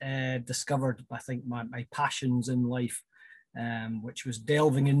really discovered, I think, my passions in life, which was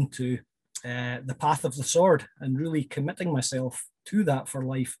delving into the path of the sword and really committing myself to that for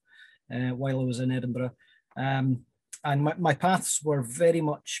life while I was in Edinburgh. And my paths were very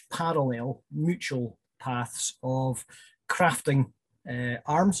much parallel, mutual paths of crafting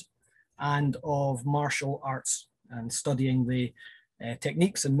arms and of martial arts, and studying the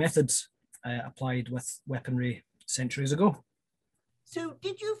techniques and methods applied with weaponry centuries ago. So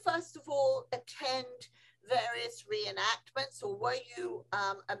did you first of all attend various reenactments, or were you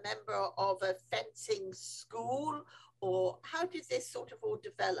a member of a fencing school, or how did this sort of all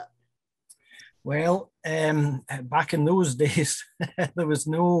develop? Well, back in those days, there was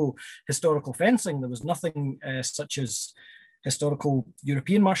no historical fencing. There was nothing such as historical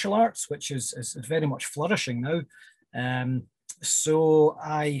European martial arts, which is very much flourishing now. So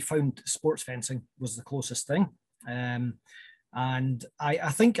I found sports fencing was the closest thing. And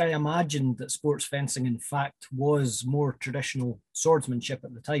I think I imagined that sports fencing, in fact, was more traditional swordsmanship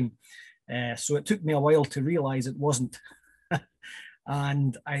at the time. So it took me a while to realize it wasn't.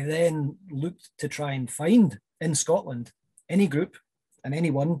 And I then looked to try and find in Scotland any group and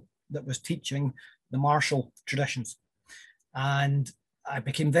anyone that was teaching the martial traditions. And I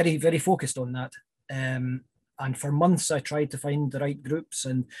became very, very focused on that. And for months, I tried to find the right groups,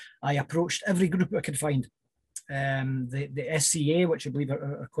 and I approached every group I could find. The SCA, which I believe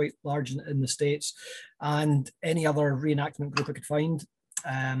are quite large in the States, and any other reenactment group I could find.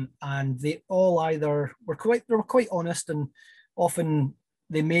 And they all either were quite honest, and often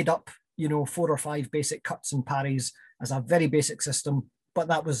they made up, 4 or 5 basic cuts and parries as a very basic system, but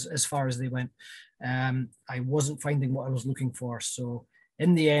that was as far as they went. I wasn't finding what I was looking for. So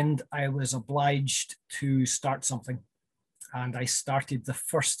in the end, I was obliged to start something. And I started the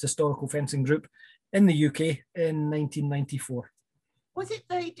first historical fencing group in the UK in 1994. Was it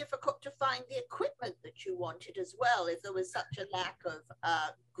very difficult to find the equipment that you wanted as well, if there was such a lack of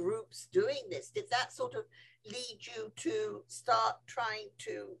groups doing this? Did that sort of lead you to start trying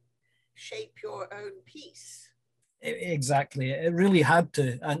to shape your own piece? Exactly, it really had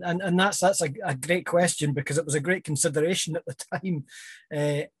to, and that's a great question, because it was a great consideration at the time.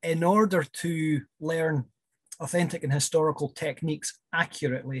 In order to learn authentic and historical techniques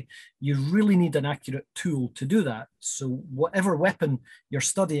accurately, you really need an accurate tool to do that. So whatever weapon you're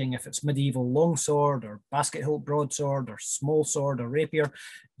studying, if it's medieval longsword or basket hilt broadsword or small sword or rapier,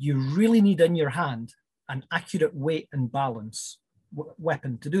 you really need in your hand an accurate weight and balance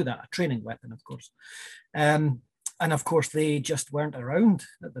weapon to do that, a training weapon, of course. And of course, they just weren't around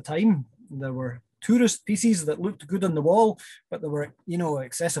at the time. There were tourist pieces that looked good on the wall, but they were,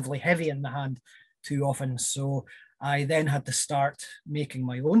 excessively heavy in the hand too often. So I then had to start making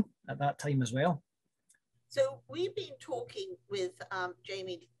my own at that time as well. So we've been talking with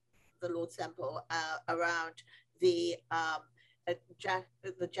Jamie, the Lord Semple, around the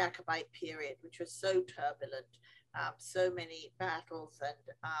Jacobite period, which was so turbulent. So many battles, and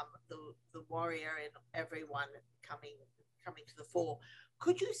the warrior and everyone coming to the fore.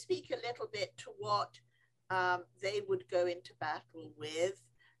 Could you speak a little bit to what they would go into battle with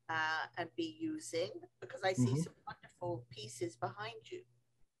and be using? Because I see some wonderful pieces behind you.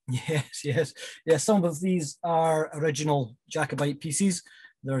 Yes. Some of these are original Jacobite pieces.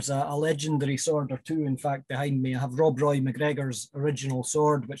 There's a legendary sword or two, in fact, behind me. I have Rob Roy McGregor's original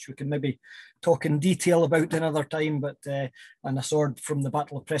sword, which we can maybe talk in detail about another time, but and a sword from the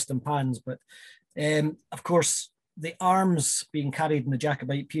Battle of Prestonpans. But of course, the arms being carried in the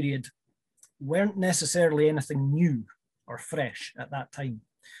Jacobite period weren't necessarily anything new or fresh at that time.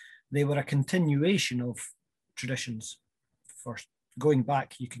 They were a continuation of traditions. For going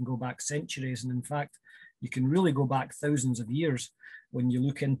back, you can go back centuries, and in fact, you can really go back thousands of years when you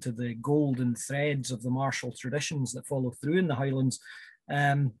look into the golden threads of the martial traditions that follow through in the Highlands.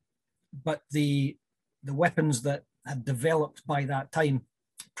 But the weapons that had developed by that time,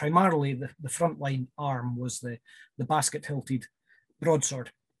 primarily the frontline arm was the basket-hilted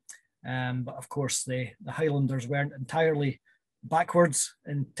broadsword. But of course, the Highlanders weren't entirely backwards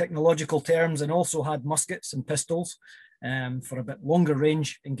in technological terms, and also had muskets and pistols for a bit longer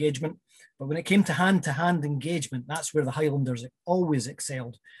range engagement. But when it came to hand engagement, that's where the Highlanders always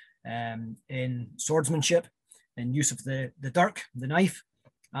excelled, in swordsmanship, in use of the dirk, the knife,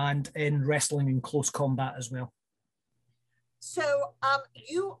 and in wrestling and close combat as well. So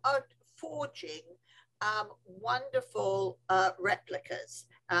you are forging wonderful replicas,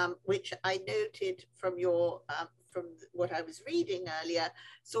 which I noted from your from what I was reading earlier,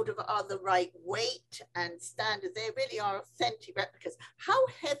 sort of are the right weight and standard. They really are authentic replicas. How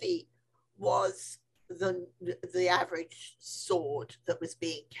heavy was the average sword that was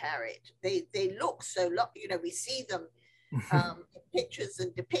being carried? They look so long, we see them in pictures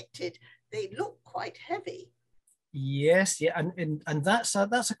and depicted. They look quite heavy. Yes, and that's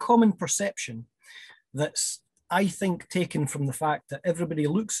a common perception that's, I think, taken from the fact that everybody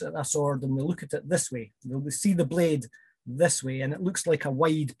looks at a sword and they look at it this way. They see the blade this way, and it looks like a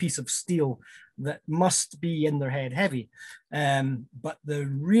wide piece of steel that must be in their head heavy. But the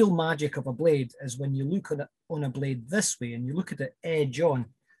real magic of a blade is when you look on a blade this way and you look at it edge on.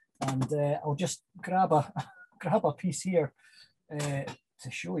 And I'll just grab a piece here to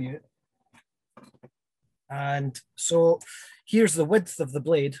show you. And so here's the width of the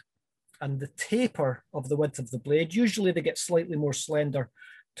blade and the taper of the width of the blade. Usually they get slightly more slender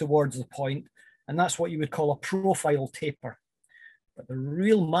towards the point, and that's what you would call a profile taper. But the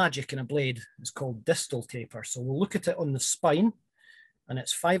real magic in a blade is called distal taper. So we'll look at it on the spine, and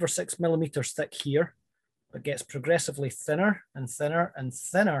it's 5 or 6 millimeters thick here, but gets progressively thinner and thinner and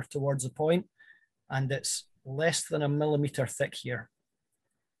thinner towards the point, and it's less than a millimeter thick here.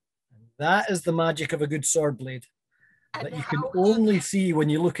 And that is the magic of a good sword blade, that you can only see when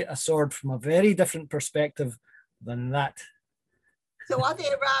you look at a sword from a very different perspective than that. So are they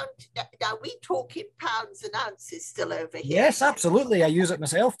around, now we talk in pounds and ounces still over here? Yes, absolutely. I use it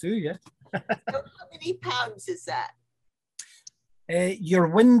myself too, yeah. So how many pounds is that? Your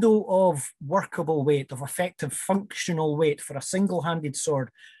window of workable weight, of effective functional weight for a single-handed sword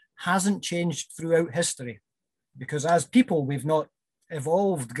hasn't changed throughout history, because as people, we've not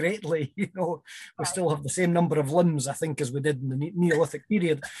evolved greatly. We still have the same number of limbs, I think, as we did in the Neolithic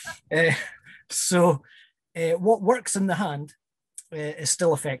period. So what works in the hand is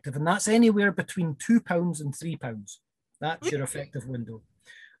still effective, and that's anywhere between £2 and £3. That's your effective window.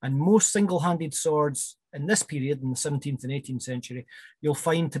 And most single-handed swords in this period, in the 17th and 18th century, you'll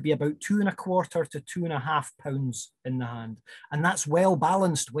find to be about 2¼ to 2½ pounds in the hand. And that's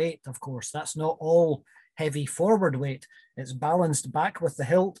well-balanced weight, of course. That's not all heavy forward weight. It's balanced back with the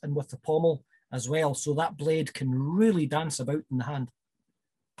hilt and with the pommel as well. So that blade can really dance about in the hand.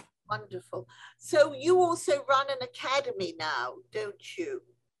 Wonderful. So you also run an academy now, don't you?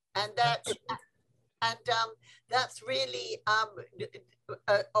 And that's really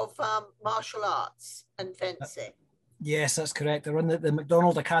of martial arts and fencing. Yes, that's correct. I run the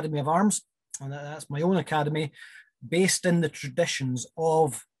MacDonald Academy of Arms, and that's my own academy based in the traditions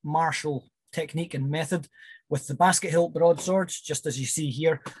of martial technique and method, with the basket hilt broadswords, just as you see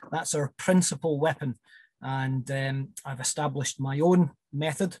here. That's our principal weapon. And I've established my own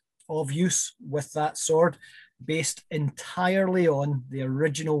method of use with that sword based entirely on the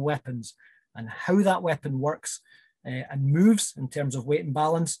original weapons and how that weapon works and moves in terms of weight and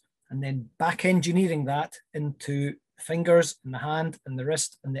balance, and then back engineering that into fingers and the hand and the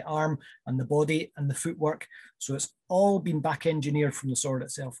wrist and the arm and the body and the footwork. So it's all been back engineered from the sword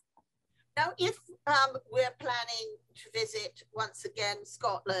itself. Now, if we're planning to visit once again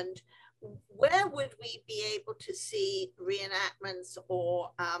Scotland, where would we be able to see reenactments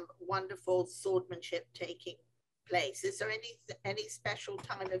or wonderful swordsmanship taking place? Is there any special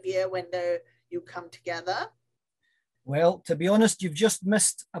time of year when you come together? Well, to be honest, you've just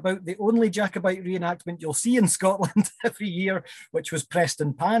missed about the only Jacobite reenactment you'll see in Scotland every year, which was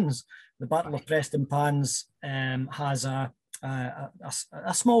Prestonpans. The Battle of Prestonpans has a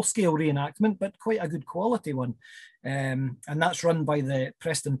small scale reenactment, but quite a good quality one. And that's run by the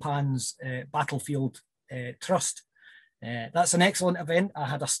Prestonpans Battlefield Trust. That's an excellent event. I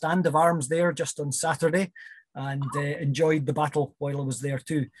had a stand of arms there just on Saturday and enjoyed the battle while I was there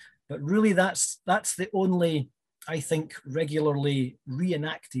too. But really that's the only, I think, regularly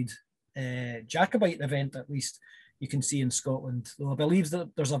reenacted Jacobite event, at least, you can see in Scotland. Though I believe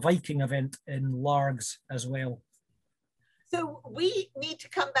that there's a Viking event in Largs as well. So we need to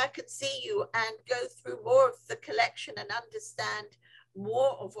come back and see you and go through more of the collection and understand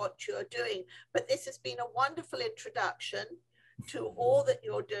more of what you're doing. But this has been a wonderful introduction to all that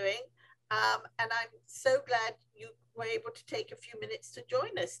you're doing. And I'm so glad you were able to take a few minutes to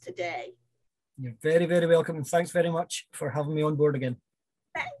join us today. You're very, very welcome. And thanks very much for having me on board again.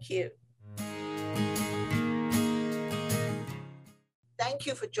 Thank you. Thank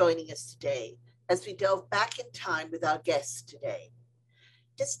you for joining us today as we delve back in time with our guests today.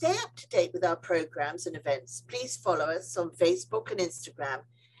 To stay up to date with our programs and events, please follow us on Facebook and Instagram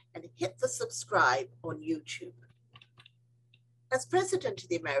and hit the subscribe on YouTube. As president of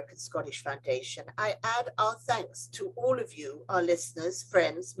the American Scottish Foundation, I add our thanks to all of you, our listeners,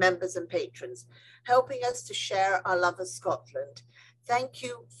 friends, members, and patrons, helping us to share our love of Scotland. Thank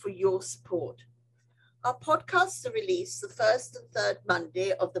you for your support. Our podcasts are released the first and third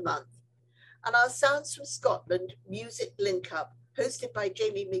Monday of the month, and our Sounds from Scotland music link up, hosted by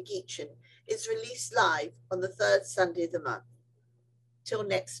Jamie McGeechan, is released live on the third Sunday of the month. Till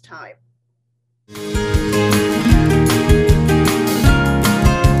next time.